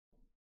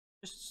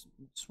Just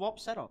swap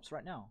setups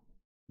right now.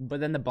 But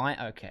then the bind.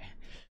 Okay.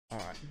 All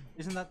right.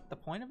 Isn't that the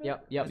point of it?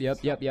 Yep.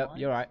 Let's swap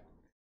You're right.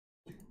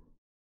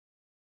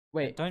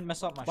 Wait. Don't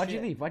mess up my Why'd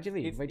shit. you leave? Why'd you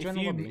leave? Wait, join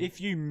the lobby.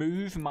 If you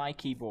move my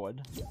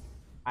keyboard,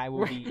 I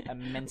will be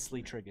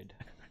immensely triggered.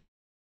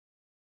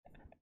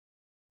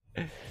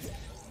 All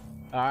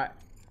right.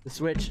 The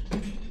switch.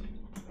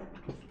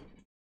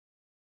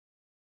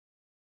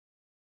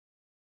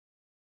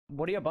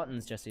 What are your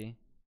buttons, Jesse?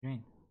 What do you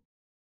mean?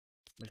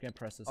 I'm just gonna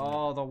press this.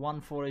 Oh, the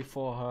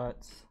 144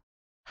 hertz.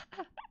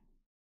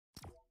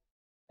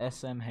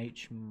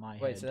 SMH my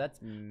head. Wait, so that's.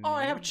 Oh,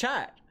 I have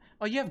chat.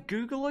 Oh, you have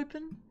Google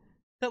open?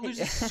 That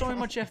loses so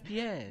much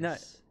FPS. No.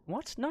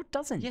 What? No, it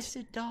doesn't. Yes,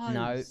 it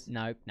does.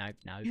 No.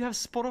 You have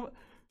Spotify.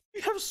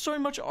 You have so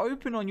much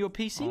open on your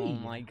PC. Oh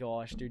my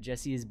gosh, dude,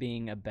 Jesse is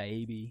being a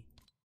baby.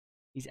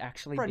 He's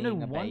actually Bro, being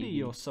no a baby. wonder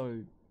you're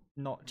so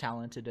not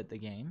talented at the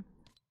game.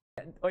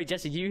 Wait,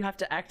 Jesse, you have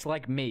to act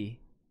like me,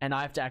 and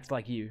I have to act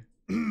like you.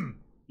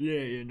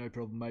 Yeah, no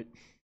problem, mate.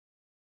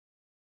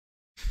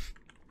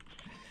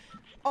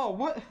 Oh,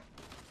 what?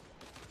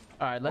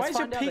 All right, let's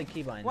find out the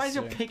keybinds. Why is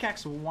your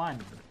pickaxe 1?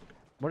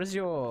 What is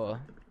your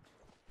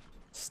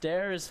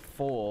stairs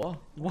 4?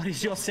 What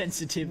is your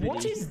sensitivity?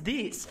 What is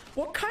this?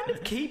 What kind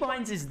of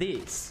keybinds is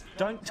this?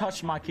 Don't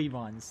touch my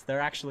keybinds.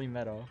 They're actually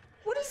metal.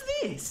 What is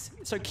this?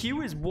 So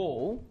Q is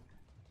wall.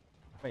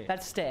 Wait.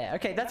 That's stair.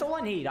 Okay, that's all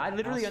I need. I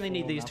literally Mouse only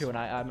need four, these mouse two,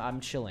 and I'm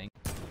chilling.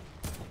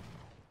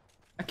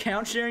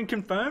 Account sharing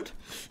confirmed?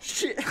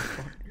 Shit.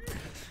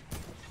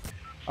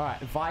 All right,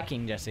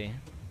 Viking, Jesse.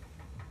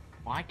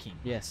 Viking.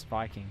 Yes,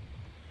 Viking.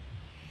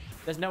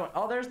 There's no one.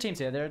 Oh, there's teams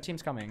here. There are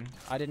teams coming.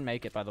 I didn't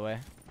make it, by the way.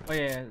 Oh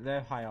yeah,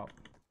 they're high up.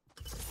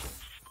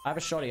 I have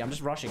a shotty. I'm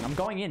just rushing. I'm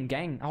going in.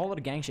 Gang. A whole lot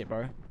of gang shit,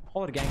 bro. A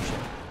whole lot of gang shit.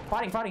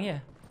 Fighting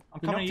here. I'm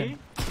coming to you.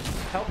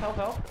 Help.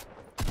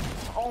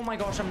 Oh my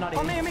gosh, I'm nutty.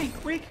 Oh, me.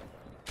 Weak.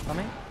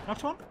 Coming.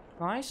 Knocked one.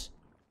 Nice.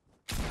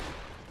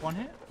 One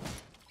hit.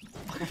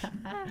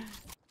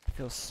 I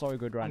feel so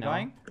good right now.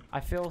 Going. I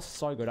feel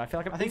so good. I feel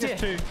like I think there's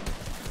 2.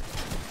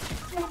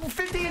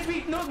 50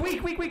 HP. No,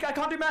 weak. I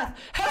can't do math.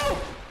 Help!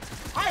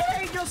 I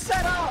hate your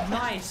setup!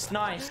 Nice.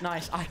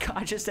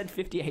 I just said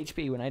 50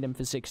 HP when I hit him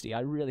for 60. I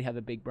really have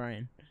a big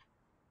brain.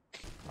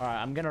 Alright,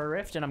 I'm gonna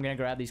rift and I'm gonna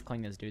grab these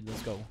clingers, dude.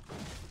 Let's go.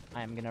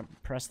 I am gonna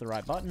press the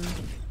right button.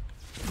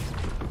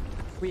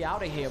 We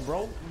out of here,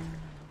 bro.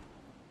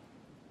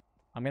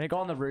 I'm gonna go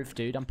on the roof,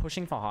 dude. I'm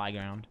pushing for high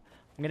ground.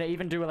 I'm gonna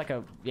even do like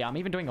a... Yeah, I'm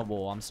even doing a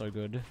wall. I'm so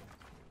good.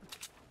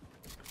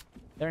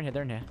 They're in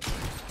here.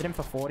 Hit him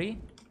for 40.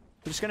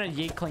 We're just gonna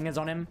yeet clingers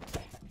on him.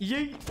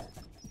 Yeet!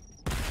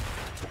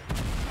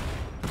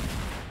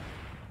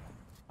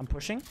 I'm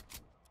pushing.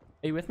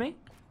 Are you with me?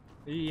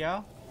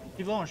 Yeah.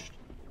 You've launched.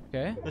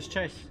 Okay. Let's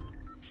chase.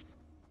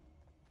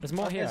 There's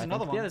more here. There's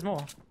another one. Yeah, there's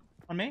more.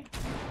 On me.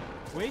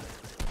 Weak.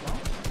 No.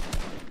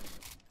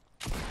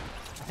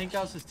 I think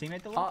that was his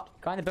teammate that left.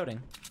 Guy in the building.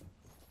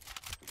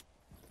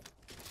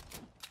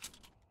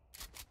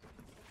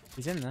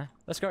 He's in there.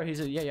 Let's go.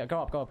 Yeah.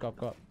 Go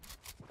up.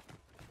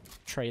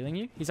 Trailing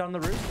you. He's on the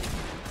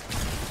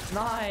roof.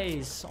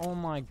 Nice. Oh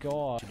my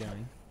god. Where are you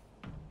going?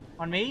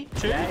 On me?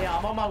 2? Yeah.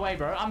 I'm on my way,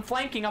 bro. I'm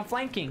flanking. I'm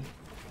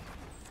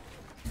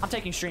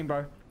taking stream,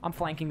 bro. I'm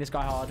flanking this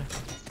guy hard.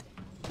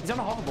 He's on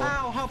a hoverboard.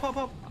 Ow, help.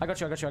 I got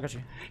you.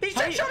 He's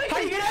How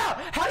do you get out?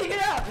 How do you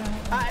get out?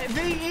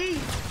 VE!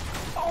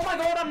 Oh my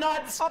god, I'm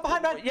nuts. Oh,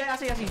 behind that. Yeah, I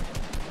see.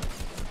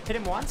 Hit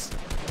him once.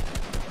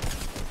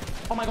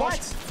 Oh my gosh.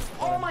 What?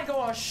 Oh my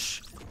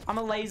gosh. I'm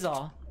a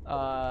laser.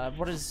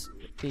 What is...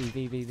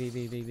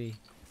 V.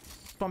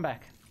 Come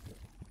back.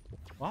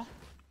 What?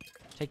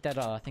 Take that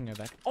thingo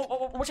back.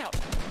 Oh, watch out.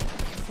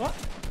 What?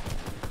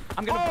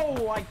 I'm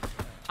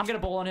gonna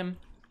ball on him.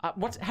 How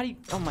do you...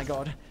 Oh my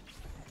god.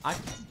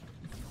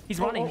 He's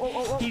running.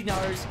 He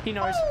knows.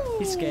 Oh.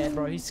 He's scared,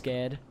 bro. He's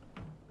scared.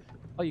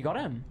 Oh, you got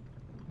him.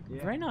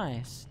 Yeah. Very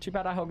nice. Too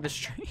bad I hogged the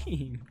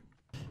stream.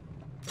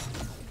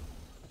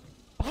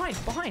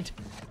 Behind.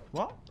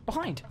 What?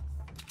 Behind.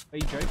 Are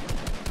you joking?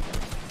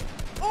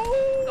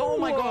 Oh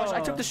my gosh, I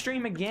took the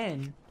stream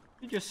again.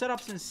 Dude, your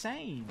setup's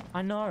insane.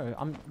 I know.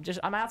 I'm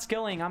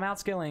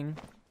outskilling.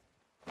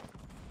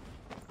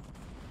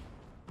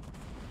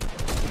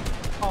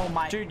 Oh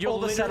my. Dude, you're all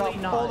the literally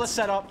setup. nuts. All the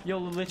setup. You're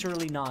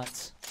literally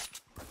nuts.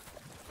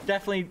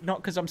 Definitely not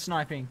because I'm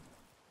sniping.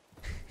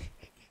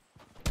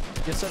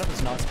 Your setup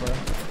is nuts, bro.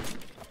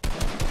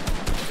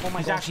 Oh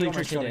my gosh, actually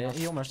trick-shotting us.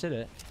 He almost did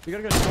it. We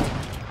gotta go strong.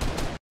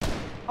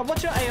 Oh,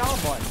 what's your AR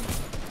button?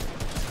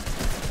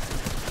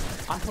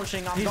 I'm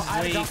pushing. He's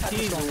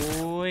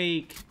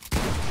weak.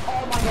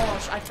 Oh my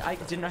gosh, I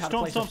didn't know how to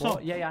play Storm.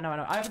 before. Yeah, I know.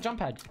 I have a jump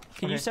pad.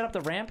 Can you set up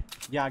the ramp?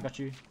 Yeah, I got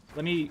you.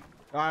 Let me...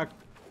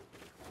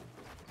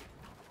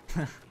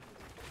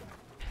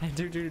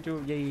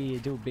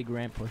 do a big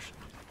ramp push.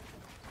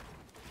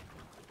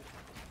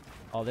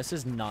 Oh, this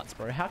is nuts,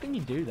 bro. How can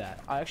you do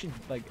that? I actually,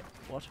 like,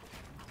 what?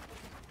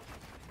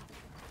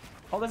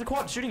 Oh, there's a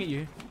quad shooting at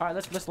you. All right,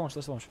 let's launch.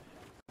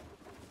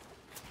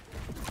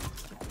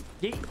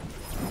 Yeet.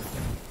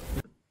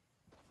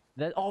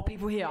 There's all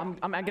people here. I'm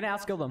gonna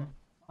outskill them.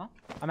 Huh?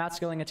 I'm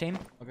outskilling a team.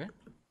 Okay.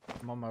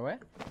 I'm on my way.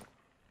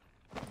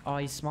 Oh,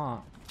 he's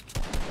smart.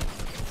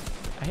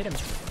 I hit him.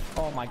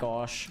 Oh my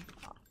gosh.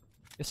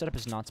 Your setup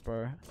is nuts,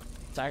 bro.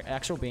 It's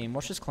actual beam.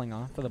 Watch this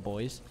clinger for the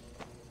boys.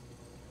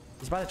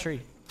 He's by the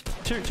tree.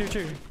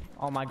 Two.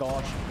 Oh my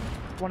gosh.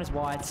 One is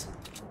white.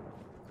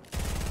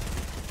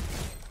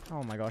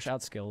 Oh my gosh,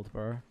 outskilled,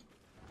 bro.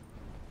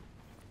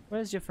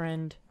 Where's your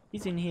friend?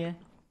 He's in here.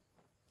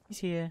 He's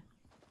here.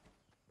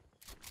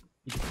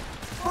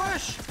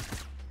 Push!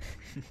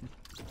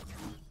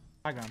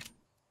 High ground.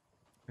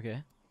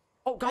 Okay.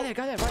 Oh, guy there,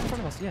 right in front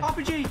of us. Yeah.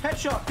 RPG,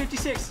 headshot,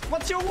 56.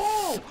 What's your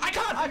wall? I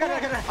got it.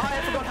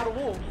 I forgot how to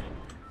wall.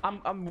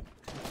 I'm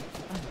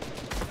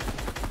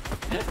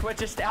We're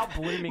just out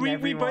blooming We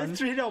everyone. both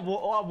hit our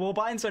wall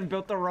buttons and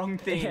built the wrong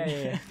thing.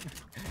 Yeah.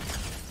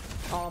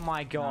 Oh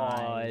my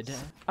god.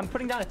 Nice. I'm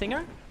putting down a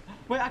thinger.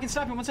 Wait, I can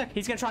snipe him. 1 sec.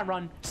 He's gonna try and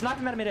run. Snipe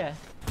him out of midair.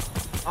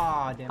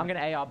 Ah, damn. I'm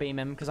gonna AR beam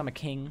him because I'm a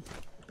king.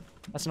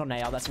 That's not an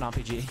AR, that's an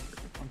RPG.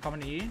 I'm coming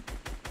to you.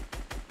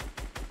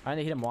 I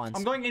only hit him once.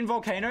 I'm going in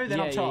volcano, then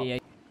up top. Yeah.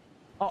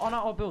 Oh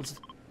no, all builds.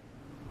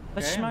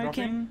 Let's Okay, I'm smoke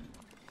him.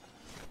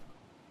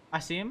 I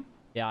see him.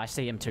 Yeah, I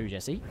see him too,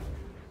 Jesse.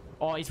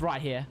 Oh, he's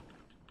right here.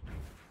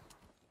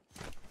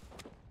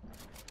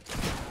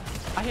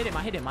 I hit him.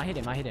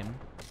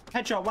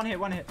 Headshot, one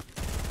hit.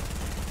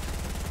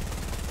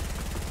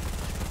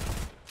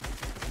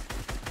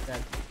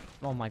 Dead.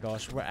 Oh my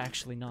gosh, we're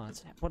actually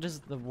nuts. What is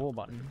the wall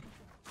button?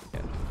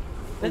 Okay.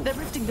 They're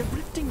rifting,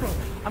 bro.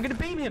 I'm gonna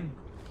beam him.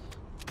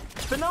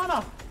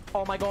 Banana.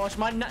 Oh my gosh,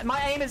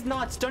 my aim is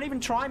nuts. Don't even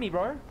try me,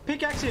 bro.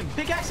 Pickaxe him.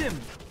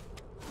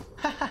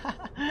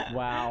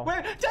 Wow.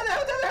 Where? Down the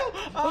hill.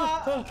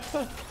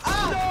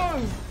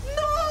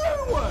 No!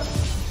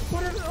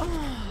 What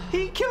are,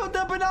 He killed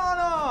the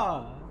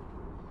banana!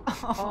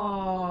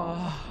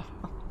 oh.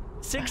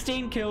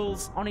 16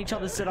 kills on each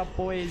other's setup,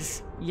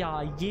 boys.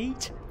 Yeah,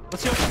 yeet.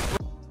 What's your